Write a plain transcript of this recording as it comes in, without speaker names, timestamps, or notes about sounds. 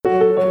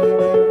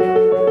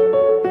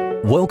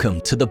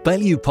Welcome to the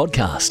Value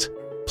Podcast.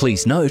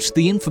 Please note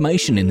the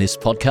information in this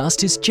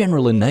podcast is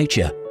general in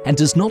nature and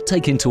does not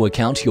take into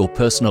account your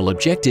personal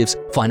objectives,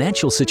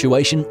 financial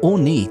situation or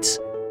needs.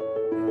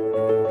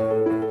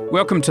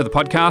 Welcome to the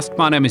podcast.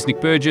 My name is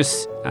Nick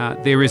Burgess.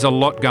 There is a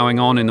lot going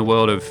on in the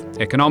world of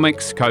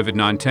economics,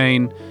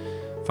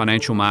 COVID-19,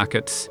 financial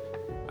markets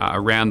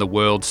around the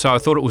world. So I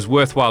thought it was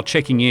worthwhile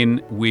checking in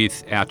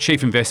with our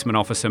Chief Investment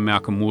Officer,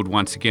 Malcolm Wood,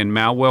 once again.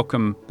 Mal,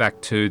 welcome back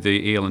to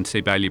the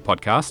EL&C Value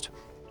Podcast.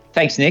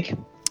 Thanks, Nick.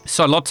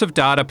 So lots of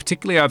data,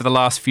 particularly over the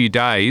last few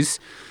days.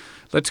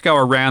 Let's go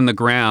around the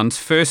grounds.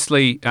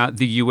 Firstly,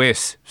 the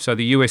US. So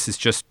the US has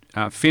just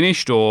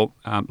finished or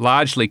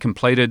largely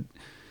completed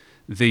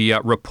the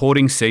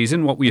reporting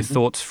season. What were your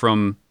thoughts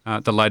from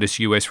the latest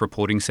US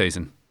reporting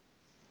season?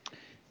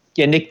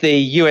 Yeah, Nick, the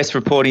US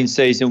reporting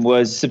season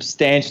was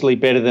substantially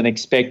better than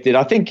expected.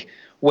 I think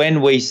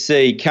when we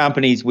see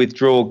companies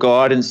withdraw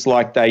guidance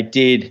like they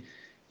did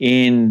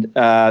in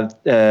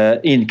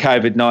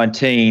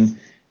COVID-19,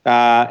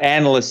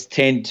 analysts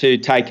tend to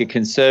take a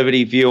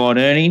conservative view on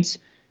earnings,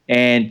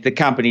 and the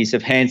companies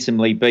have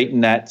handsomely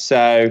beaten that.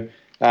 So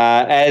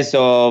as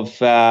of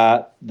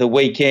the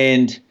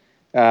weekend,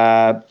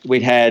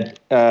 we'd had,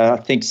 I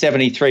think,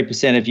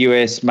 73% of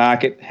US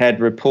market had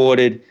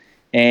reported,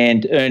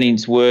 and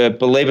earnings were,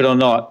 believe it or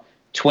not,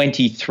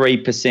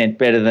 23%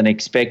 better than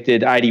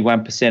expected,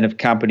 81% of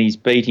companies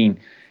beating.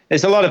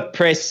 There's a lot of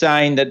press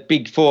saying that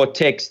Big Four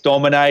tech's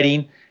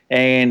dominating,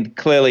 and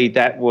clearly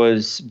that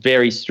was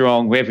very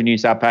strong.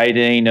 Revenues up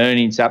 18,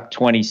 earnings up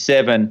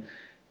 27.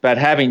 But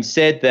having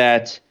said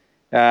that,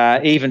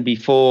 even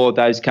before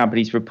those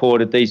companies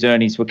reported, these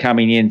earnings were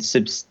coming in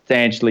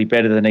substantially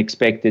better than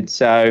expected.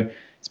 So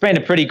it's been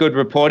a pretty good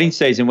reporting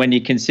season when you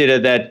consider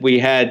that we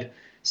had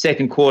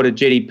second quarter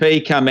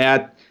GDP come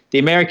out. The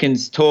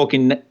Americans talk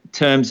in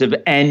terms of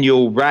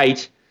annual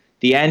rate.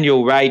 The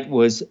annual rate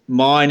was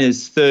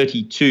minus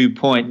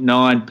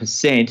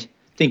 32.9%.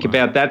 Think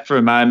about that for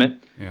a moment.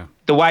 Yeah.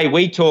 The way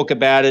we talk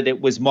about it,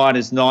 it was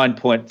minus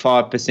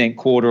 9.5%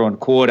 quarter on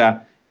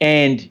quarter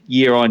and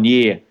year on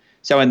year.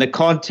 So in the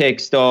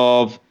context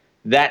of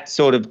that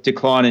sort of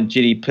decline in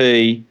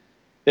GDP,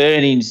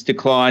 earnings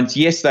declines,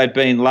 yes, they've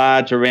been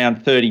large,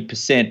 around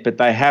 30%, but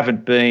they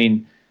haven't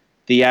been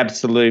the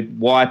absolute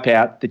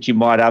wipeout that you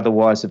might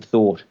otherwise have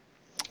thought.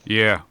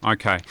 Yeah,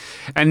 okay.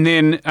 And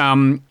then,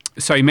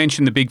 so you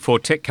mentioned the Big Four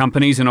tech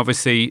companies, and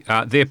obviously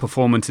their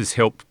performance has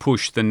helped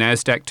push the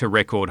NASDAQ to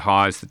record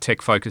highs, the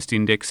tech-focused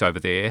index over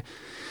there.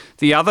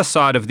 The other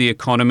side of the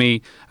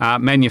economy,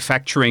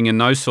 manufacturing and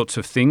those sorts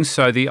of things.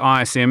 So the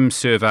ISM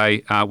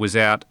survey was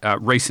out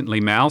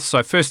recently, Mal.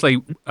 So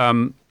firstly,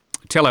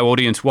 tell our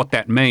audience what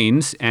that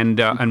means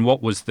and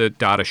what was the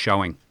data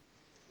showing.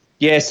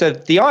 Yeah, so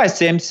the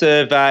ISM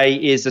survey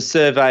is a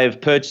survey of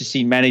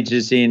purchasing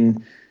managers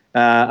in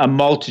a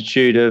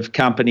multitude of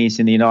companies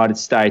in the United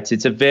States.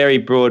 It's a very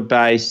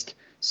broad-based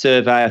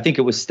survey. I think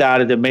it was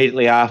started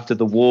immediately after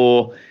the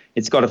war.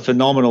 It's got a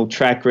phenomenal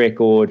track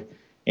record.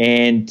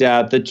 And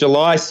the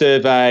July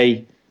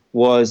survey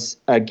was,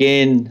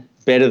 again,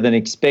 better than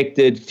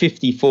expected,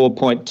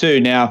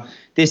 54.2. Now,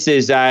 this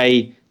is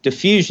a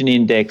diffusion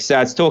index, so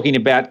it's talking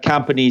about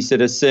companies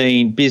that are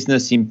seeing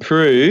business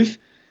improve,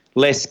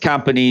 less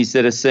companies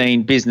that are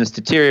seeing business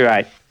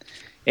deteriorate.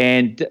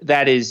 And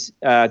that has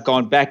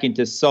gone back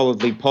into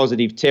solidly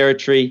positive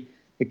territory.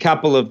 A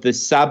couple of the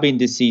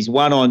sub-indices,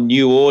 one on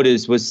new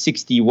orders was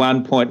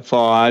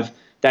 61.5.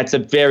 That's a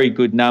very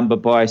good number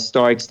by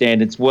historic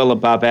standards, well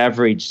above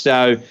average.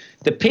 So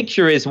the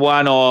picture is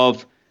one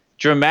of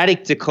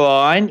dramatic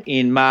decline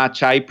in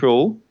March,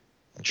 April,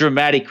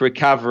 dramatic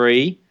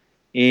recovery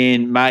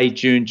in May,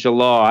 June,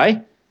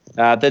 July.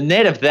 The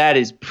net of that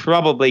is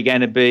probably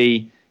going to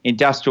be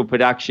industrial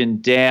production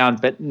down,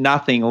 but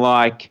nothing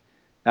like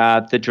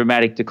the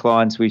dramatic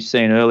declines we've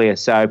seen earlier.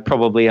 So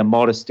probably a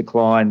modest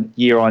decline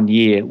year on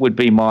year would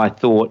be my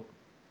thought.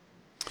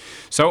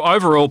 So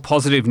overall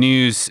positive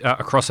news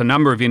across a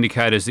number of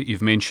indicators that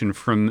you've mentioned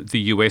from the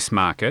US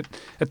market.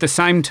 At the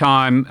same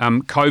time,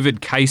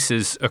 COVID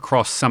cases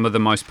across some of the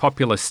most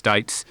populous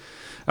states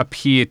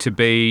appear to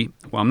be,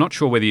 well, I'm not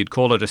sure whether you'd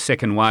call it a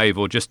second wave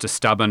or just a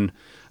stubborn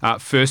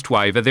first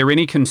wave. Are there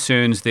any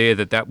concerns there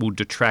that will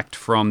detract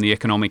from the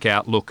economic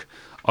outlook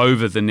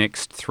over the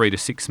next 3 to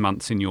 6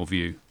 months in your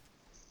view?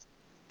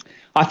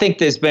 I think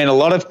there's been a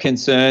lot of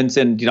concerns,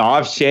 and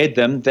I've shared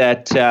them,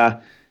 that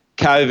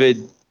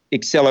COVID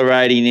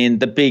accelerating in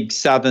the big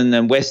southern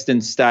and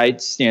western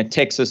states,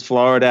 Texas,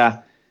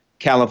 Florida,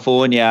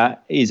 California,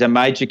 is a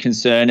major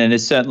concern and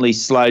has certainly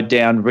slowed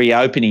down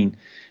reopening.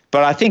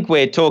 But I think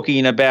we're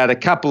talking about a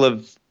couple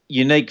of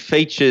unique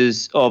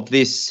features of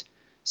this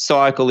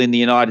cycle in the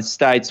United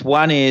States.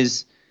 One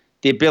is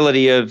the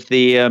ability of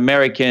the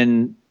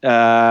American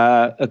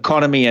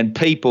economy and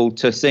people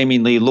to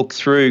seemingly look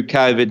through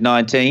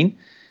COVID-19.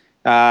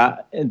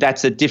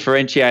 That's a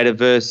differentiator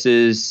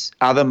versus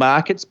other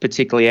markets,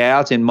 particularly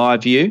ours, in my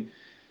view.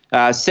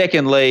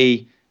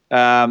 Secondly,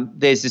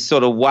 there's this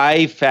sort of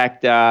wave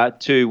factor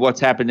to what's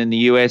happened in the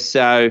US.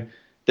 So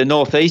the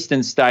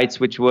northeastern states,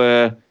 which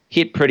were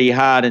hit pretty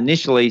hard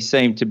initially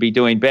seem to be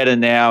doing better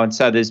now, and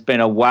so there's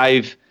been a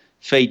wave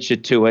feature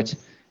to it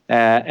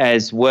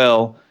as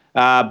well.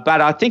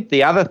 But I think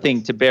the other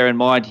thing to bear in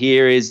mind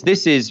here is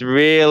this is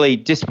really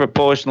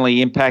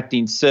disproportionately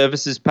impacting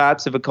services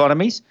parts of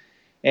economies.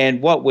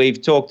 And what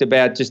we've talked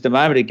about just a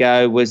moment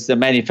ago was the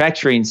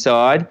manufacturing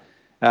side,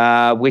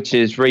 which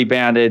has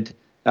rebounded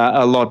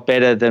a lot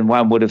better than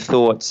one would have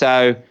thought.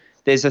 So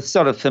there's a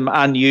sort of some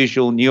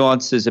unusual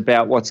nuances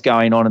about what's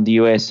going on in the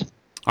US.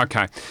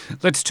 Okay,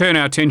 let's turn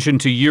our attention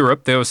to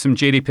Europe. There were some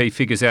GDP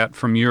figures out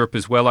from Europe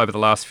as well over the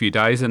last few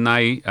days, and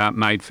they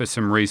made for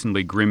some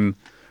reasonably grim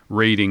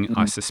reading,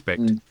 I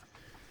suspect.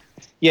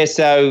 Yeah,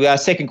 so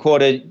second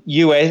quarter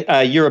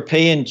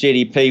European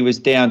GDP was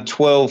down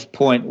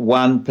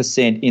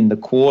 12.1% in the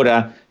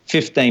quarter,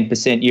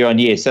 15% year on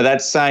year. So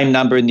that same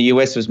number in the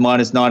US was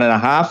minus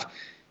 9.5.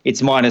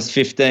 It's minus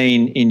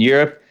 15 in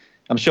Europe.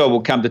 I'm sure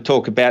we'll come to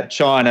talk about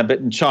China, but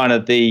in China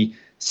the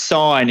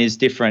sign is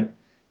different.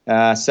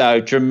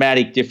 So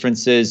dramatic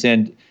differences,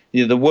 and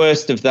the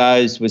worst of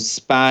those was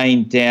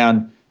Spain,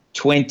 down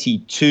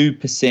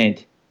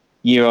 22%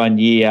 year on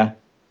year.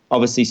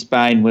 Obviously,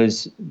 Spain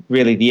was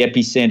really the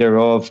epicenter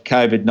of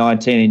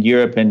COVID-19 in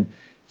Europe and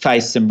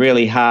faced some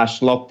really harsh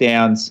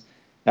lockdowns.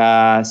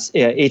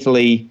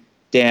 Italy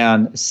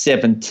down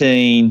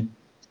 17,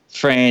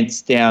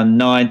 France down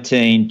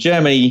 19,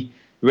 Germany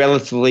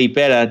relatively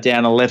better,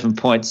 down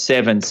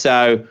 11.7.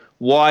 So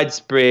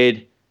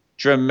widespread,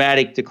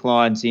 dramatic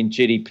declines in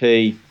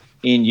GDP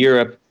in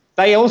Europe.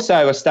 They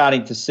also are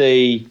starting to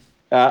see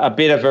a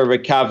bit of a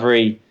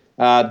recovery.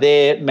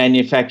 Their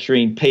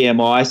manufacturing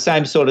PMI,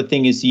 same sort of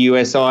thing as the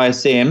US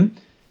ISM,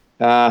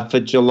 for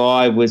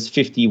July was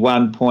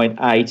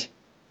 51.8.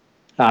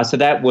 So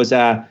that was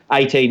a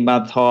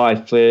 18-month high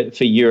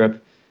for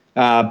Europe.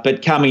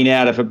 But coming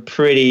out of a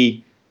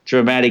pretty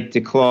dramatic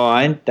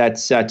decline,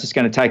 that's just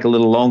going to take a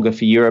little longer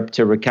for Europe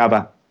to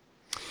recover.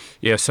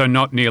 Yeah, so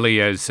not nearly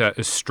as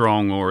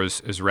strong or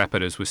as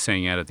rapid as we're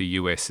seeing out of the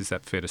US. Is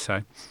that fair to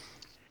say?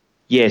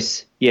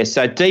 Yes.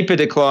 So deeper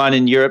decline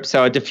in Europe.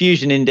 So a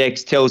diffusion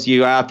index tells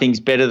you, are things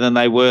better than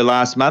they were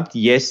last month?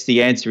 Yes,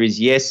 the answer is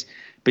yes,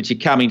 but you're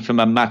coming from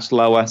a much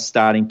lower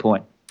starting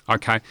point.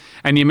 Okay.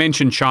 And you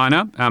mentioned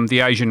China, the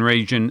Asian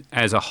region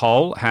as a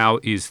whole. How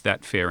is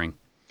that faring?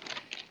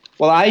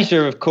 Well,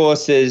 Asia, of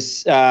course,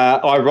 has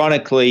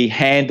ironically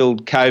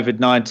handled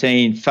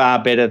COVID-19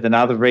 far better than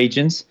other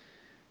regions.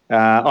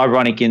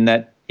 Ironic in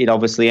that it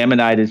obviously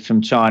emanated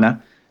from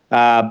China,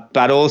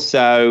 but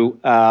also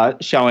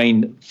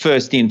showing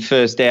first in,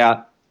 first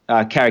out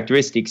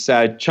characteristics.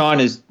 So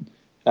China's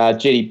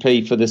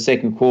GDP for the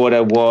second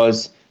quarter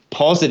was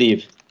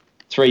positive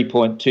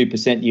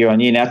 3.2% year on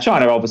year. Now,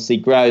 China obviously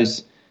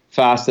grows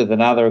faster than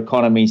other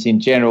economies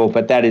in general,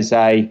 but that is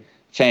a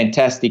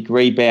fantastic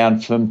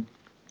rebound from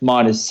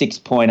minus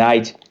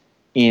 6.8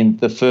 in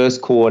the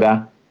first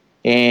quarter.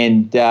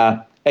 And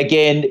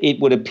again, it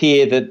would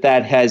appear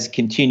that has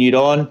continued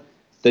on.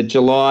 The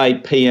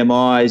July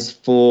PMIs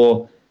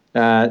for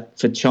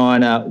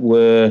China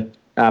were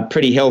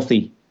pretty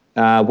healthy,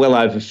 well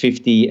over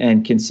 50,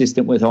 and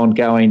consistent with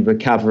ongoing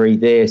recovery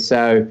there.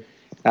 So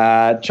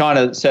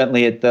China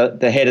certainly at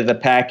the head of the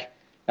pack,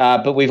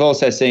 but we've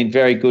also seen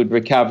very good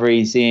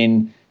recoveries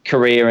in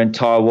Korea and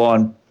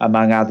Taiwan,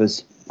 among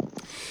others.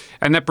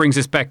 And that brings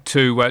us back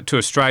to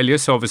Australia.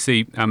 So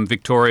obviously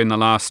Victoria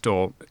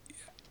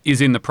is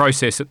in the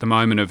process at the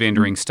moment of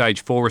entering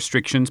stage 4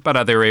 restrictions, but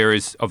other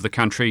areas of the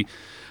country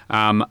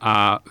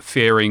are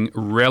faring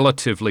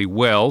relatively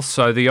well.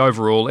 So the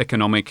overall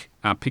economic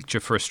picture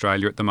for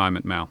Australia at the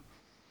moment, Mal.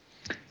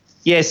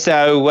 Yeah,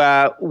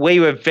 so we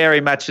were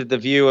very much of the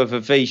view of a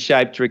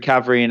V-shaped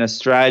recovery in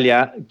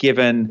Australia,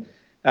 given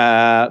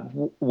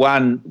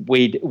one,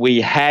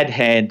 we had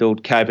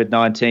handled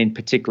COVID-19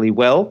 particularly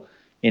well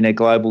in a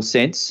global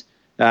sense.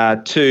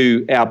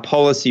 Two, our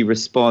policy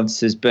response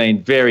has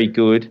been very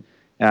good.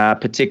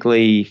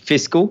 Particularly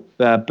fiscal,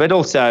 but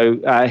also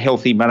a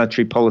healthy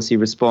monetary policy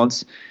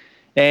response.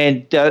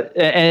 And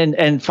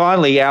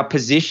finally, our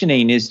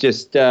positioning is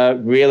just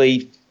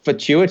really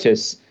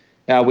fortuitous.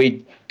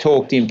 We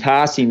talked in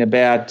passing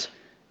about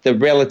the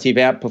relative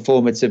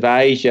outperformance of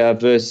Asia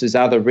versus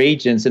other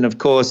regions. And of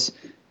course,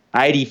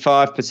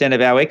 85%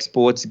 of our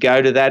exports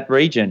go to that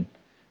region.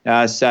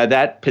 So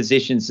that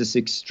positions us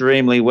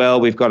extremely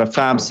well. We've got a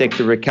farm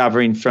sector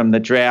recovering from the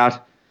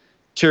drought,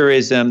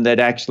 tourism that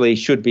actually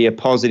should be a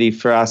positive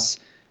for us,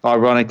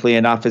 ironically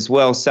enough, as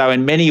well. So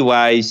in many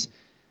ways,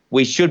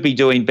 we should be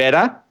doing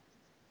better.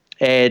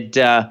 And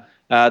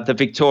the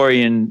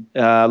Victorian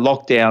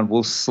lockdown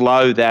will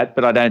slow that,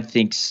 but I don't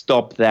think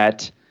stop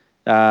that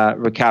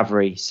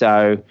recovery.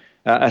 So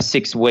a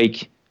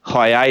 6-week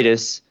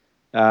hiatus.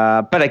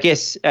 But I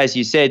guess, as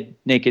you said,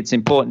 Nick, it's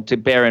important to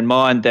bear in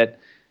mind that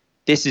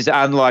this is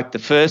unlike the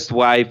first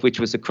wave, which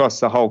was across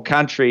the whole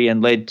country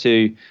and led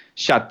to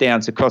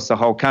shutdowns across the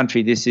whole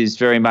country. This is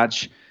very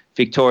much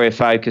Victoria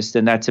focused,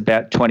 and that's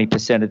about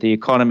 20% of the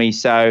economy.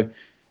 So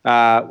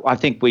I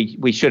think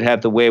we should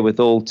have the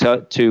wherewithal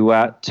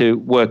to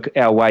work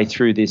our way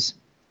through this.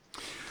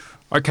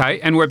 Okay,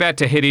 and we're about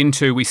to head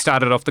into, we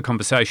started off the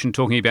conversation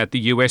talking about the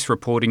US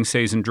reporting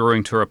season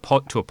drawing to a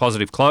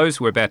positive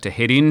close. We're about to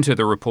head into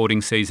the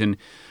reporting season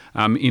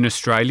in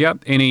Australia.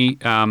 Any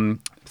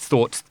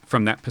thoughts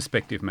from that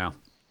perspective, Mal?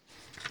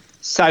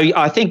 So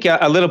I think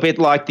a little bit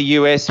like the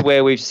US,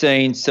 where we've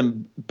seen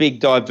some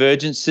big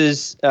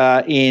divergences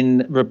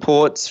in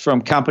reports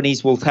from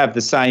companies, we'll have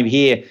the same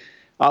here.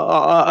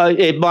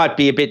 It might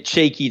be a bit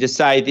cheeky to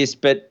say this,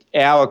 but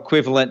our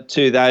equivalent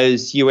to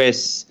those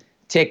US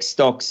tech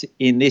stocks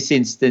in this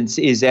instance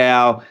is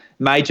our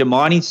major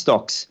mining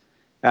stocks,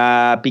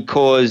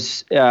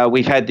 because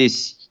we've had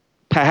this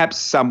perhaps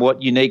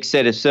somewhat unique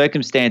set of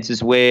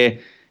circumstances where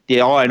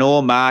the iron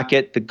ore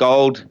market, the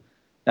gold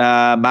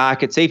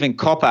markets, even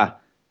copper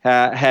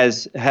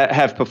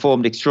have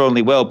performed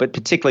extraordinarily well, but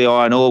particularly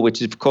iron ore,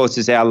 which of course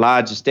is our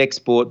largest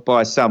export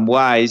by some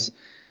ways.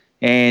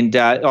 And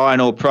iron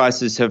ore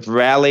prices have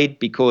rallied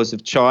because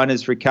of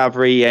China's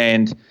recovery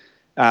and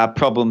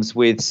problems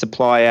with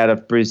supply out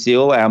of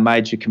Brazil, our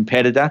major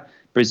competitor.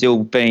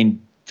 Brazil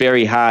being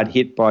very hard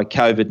hit by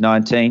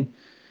COVID-19,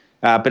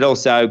 but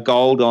also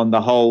gold on the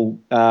whole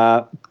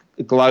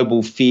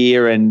global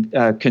fear and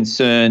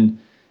concern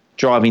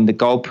driving the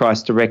gold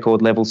price to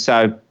record levels.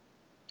 So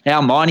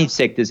our mining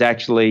sector's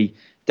actually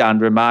done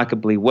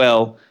remarkably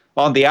well.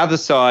 On the other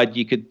side,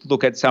 you could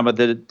look at some of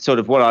the sort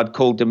of what I'd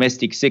call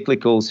domestic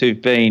cyclicals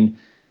who've been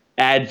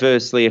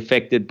adversely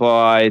affected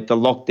by the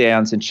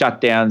lockdowns and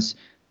shutdowns,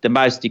 the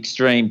most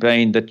extreme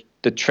being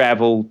the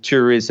travel,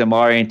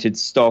 tourism-oriented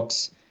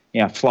stocks,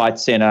 Flight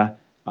Centre,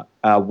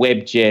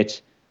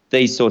 Webjet,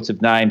 these sorts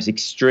of names,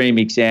 extreme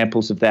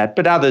examples of that.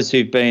 But others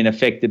who've been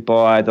affected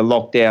by the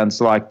lockdowns,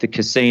 like the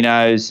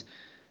casinos,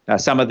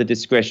 some of the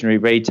discretionary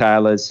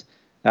retailers,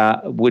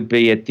 would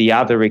be at the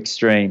other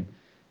extreme.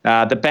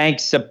 The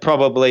banks are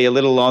probably a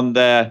little on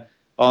the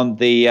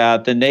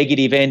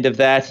negative end of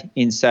that,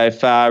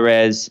 insofar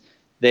as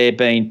they're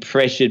being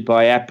pressured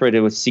by APRA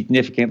to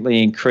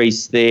significantly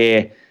increase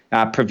their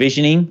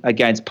provisioning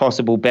against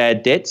possible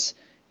bad debts,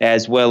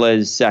 as well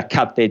as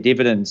cut their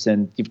dividends.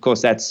 And, of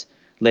course, that's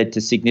led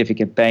to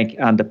significant bank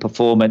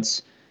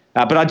underperformance.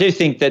 But I do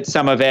think that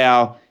some of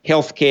our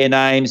healthcare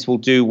names will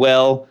do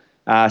well.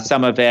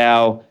 Some of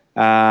our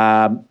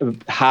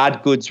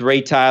hard goods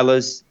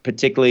retailers,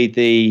 particularly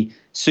the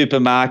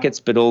supermarkets,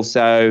 but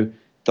also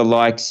the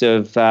likes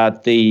of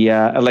the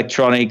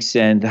electronics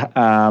and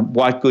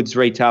white goods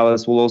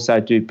retailers will also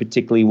do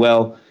particularly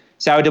well.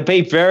 So it'll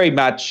be very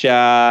much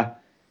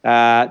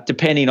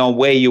depending on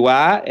where you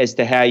are as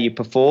to how you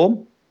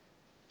perform,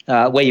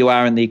 where you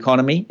are in the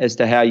economy as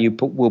to how you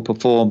will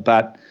perform.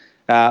 But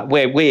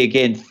where we,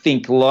 again,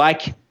 think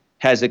like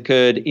has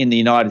occurred in the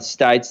United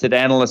States, that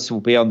analysts will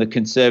be on the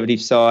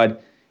conservative side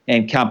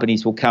and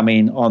companies will come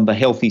in on the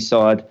healthy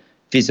side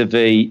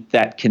vis-a-vis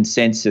that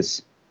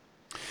consensus.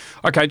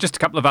 Okay, just a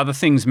couple of other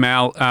things,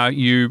 Mal.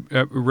 You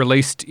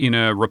released in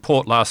a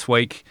report last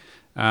week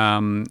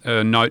a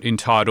note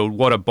entitled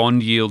 "What Are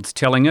Bond Yields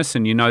Telling Us?"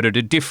 and you noted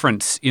a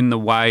difference in the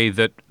way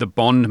that the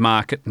bond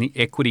market and the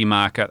equity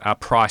market are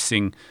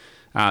pricing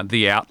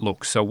the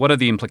outlook. So what are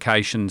the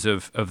implications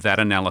of that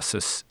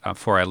analysis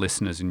for our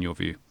listeners in your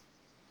view?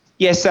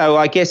 Yeah, so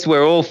I guess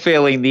we're all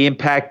feeling the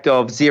impact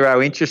of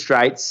zero interest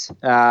rates.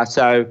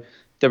 So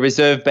the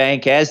Reserve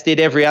Bank, as did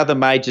every other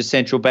major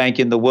central bank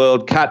in the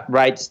world, cut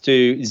rates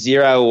to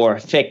zero or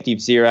effective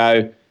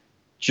zero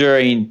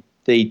during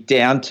the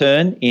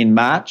downturn in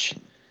March.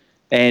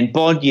 And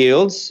bond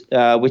yields,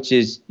 which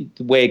is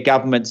where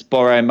governments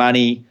borrow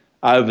money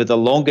over the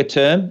longer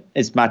term,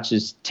 as much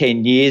as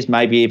 10 years,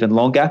 maybe even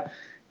longer,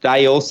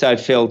 they also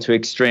fell to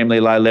extremely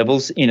low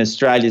levels. In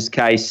Australia's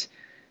case,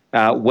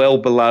 well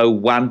below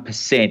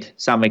 1%,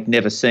 something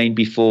never seen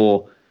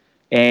before.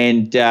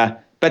 And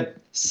but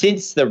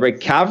since the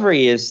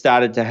recovery has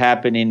started to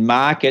happen in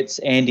markets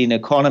and in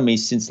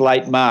economies since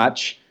late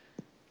March,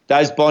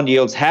 those bond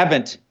yields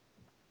haven't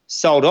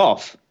sold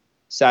off.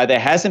 So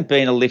there hasn't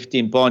been a lift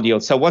in bond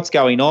yields. So what's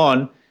going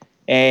on?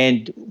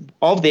 And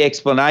of the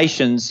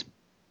explanations,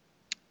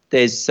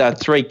 there's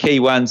three key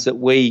ones that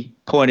we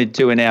pointed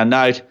to in our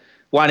note.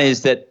 One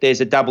is that there's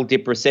a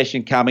double-dip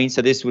recession coming.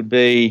 So this would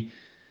be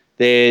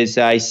there's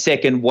a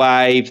second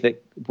wave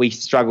that we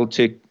struggle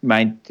to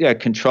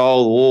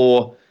control,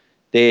 or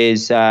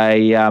there's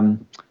a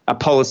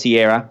policy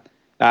error.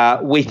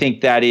 We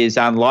think that is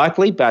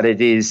unlikely, but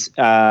it is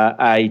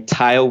a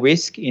tail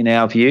risk in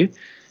our view.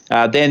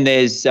 Then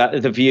there's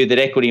the view that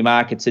equity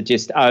markets are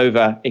just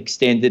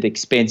overextended,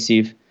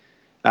 expensive.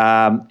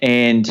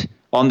 And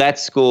on that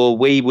score,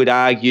 we would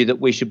argue that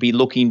we should be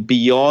looking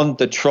beyond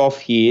the trough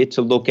here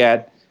to look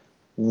at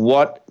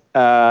what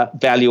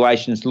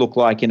valuations look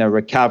like in a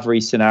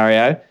recovery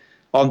scenario.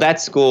 On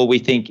that score, we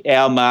think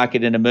our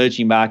market and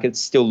emerging markets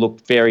still look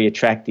very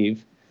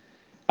attractive.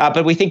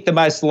 But we think the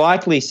most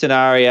likely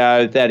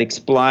scenario that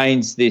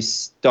explains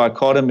this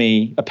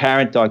dichotomy,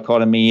 apparent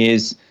dichotomy,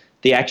 is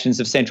the actions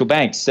of central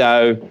banks.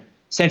 So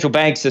central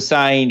banks are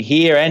saying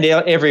here and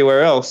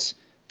everywhere else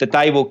that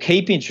they will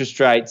keep interest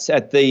rates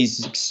at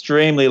these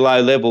extremely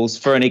low levels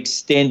for an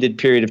extended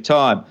period of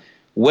time.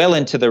 well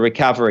into the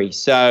recovery.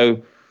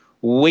 So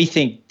we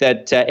think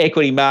that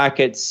equity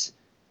markets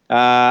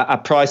are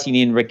pricing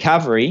in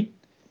recovery,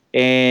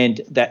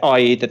 and that,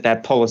 i.e.,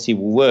 that policy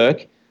will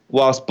work,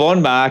 whilst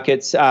bond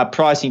markets are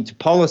pricing to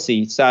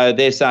policy. So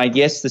they're saying,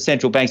 yes, the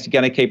central banks are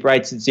going to keep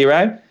rates at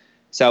zero.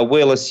 So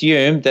we'll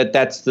assume that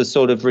that's the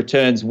sort of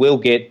returns we'll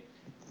get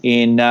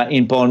in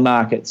bond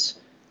markets.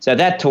 So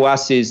that to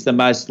us is the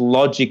most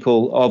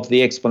logical of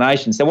the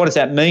explanations. So what does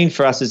that mean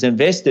for us as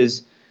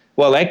investors?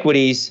 Well,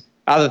 equities,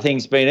 other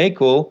things being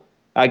equal,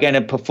 are going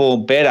to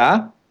perform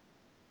better,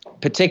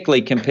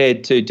 particularly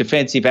compared to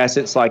defensive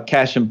assets like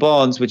cash and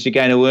bonds, which are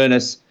going to earn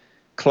us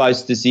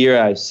close to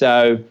zero.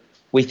 So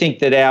we think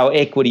that our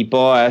equity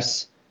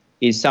bias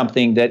is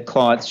something that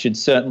clients should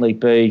certainly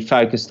be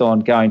focused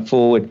on going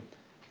forward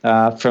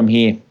from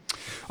here.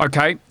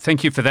 Okay,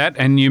 thank you for that.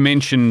 And you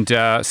mentioned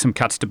some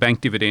cuts to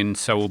bank dividends,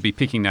 so we'll be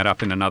picking that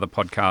up in another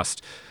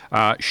podcast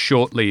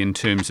shortly in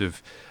terms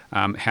of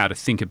how to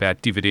think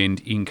about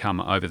dividend income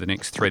over the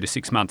next 3 to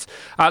 6 months.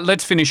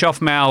 Let's finish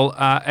off, Mal,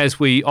 as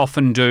we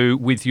often do,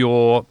 with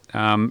your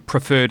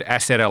preferred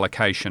asset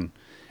allocation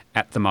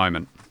at the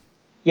moment.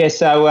 Yeah,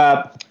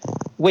 so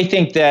we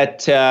think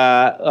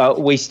that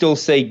we still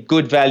see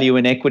good value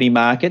in equity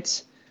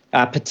markets,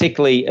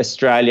 particularly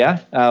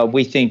Australia.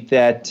 We think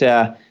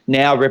that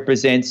now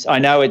represents, I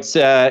know it's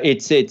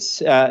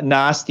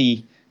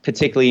nasty,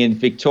 particularly in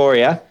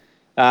Victoria,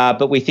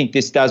 but we think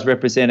this does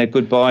represent a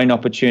good buying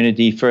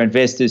opportunity for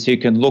investors who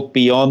can look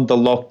beyond the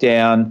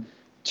lockdown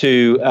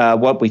to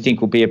what we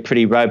think will be a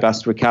pretty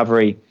robust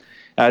recovery.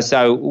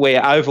 So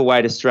we're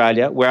overweight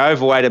Australia. We're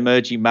overweight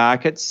emerging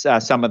markets,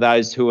 some of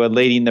those who are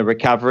leading the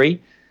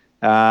recovery,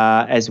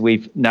 as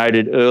we've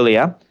noted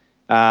earlier.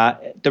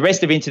 The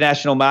rest of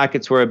international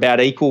markets were about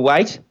equal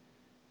weight.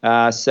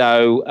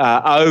 So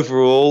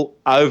overall,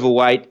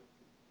 overweight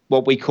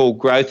what we call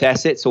growth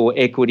assets or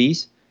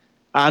equities,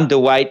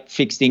 underweight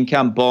fixed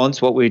income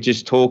bonds, what we were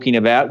just talking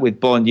about, with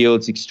bond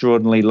yields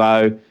extraordinarily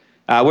low.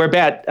 We're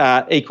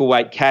about equal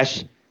weight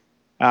cash,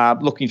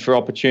 looking for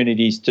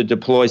opportunities to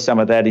deploy some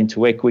of that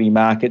into equity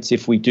markets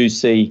if we do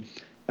see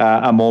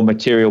a more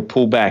material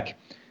pullback.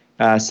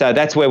 So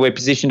that's where we're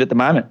positioned at the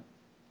moment.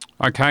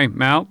 Okay,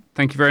 Mal,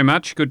 thank you very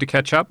much. Good to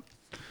catch up.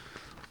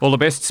 All the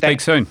best.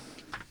 Speak soon.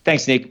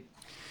 Thanks, Nick.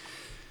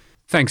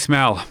 Thanks,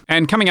 Mal.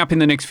 And coming up in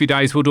the next few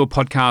days, we'll do a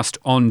podcast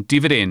on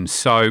dividends.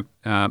 So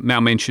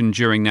Mal mentioned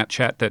during that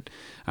chat that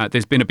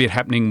there's been a bit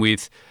happening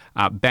with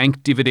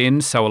bank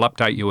dividends. So we'll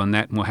update you on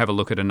that, and we'll have a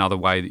look at another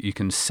way that you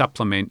can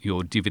supplement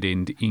your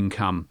dividend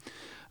income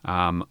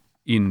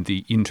in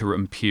the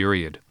interim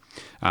period.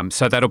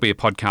 So that'll be a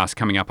podcast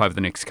coming up over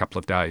the next couple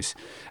of days.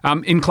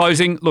 In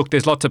closing, look,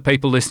 there's lots of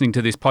people listening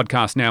to this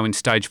podcast now in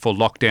stage 4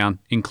 lockdown,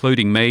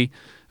 including me.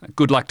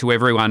 Good luck to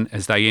everyone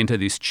as they enter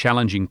this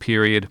challenging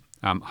period.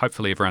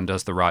 Hopefully everyone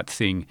does the right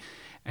thing,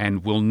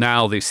 and we'll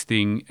nail this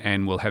thing,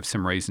 and we'll have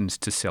some reasons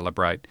to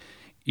celebrate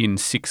in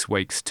 6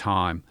 weeks'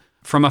 time.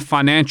 From a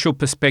financial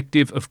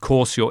perspective, of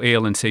course, your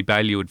EL&C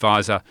Baillieu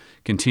advisor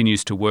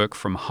continues to work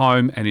from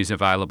home and is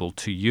available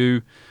to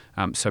you.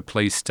 So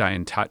please stay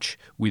in touch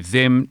with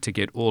them to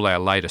get all our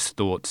latest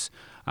thoughts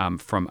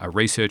from a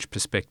research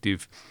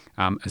perspective,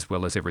 as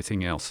well as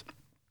everything else.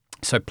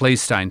 So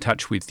please stay in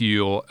touch with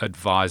your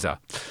advisor.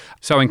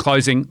 So in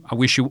closing, I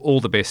wish you all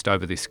the best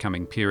over this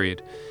coming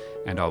period,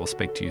 and I will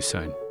speak to you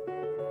soon.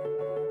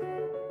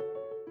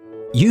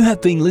 You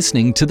have been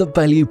listening to the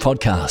Baillieu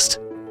Podcast.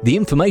 The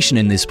information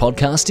in this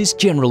podcast is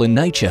general in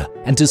nature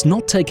and does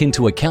not take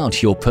into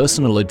account your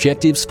personal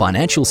objectives,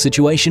 financial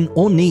situation,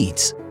 or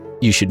needs.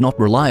 You should not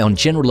rely on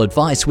general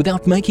advice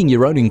without making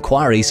your own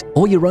inquiries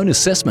or your own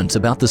assessment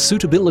about the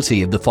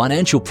suitability of the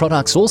financial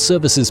products or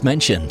services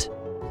mentioned.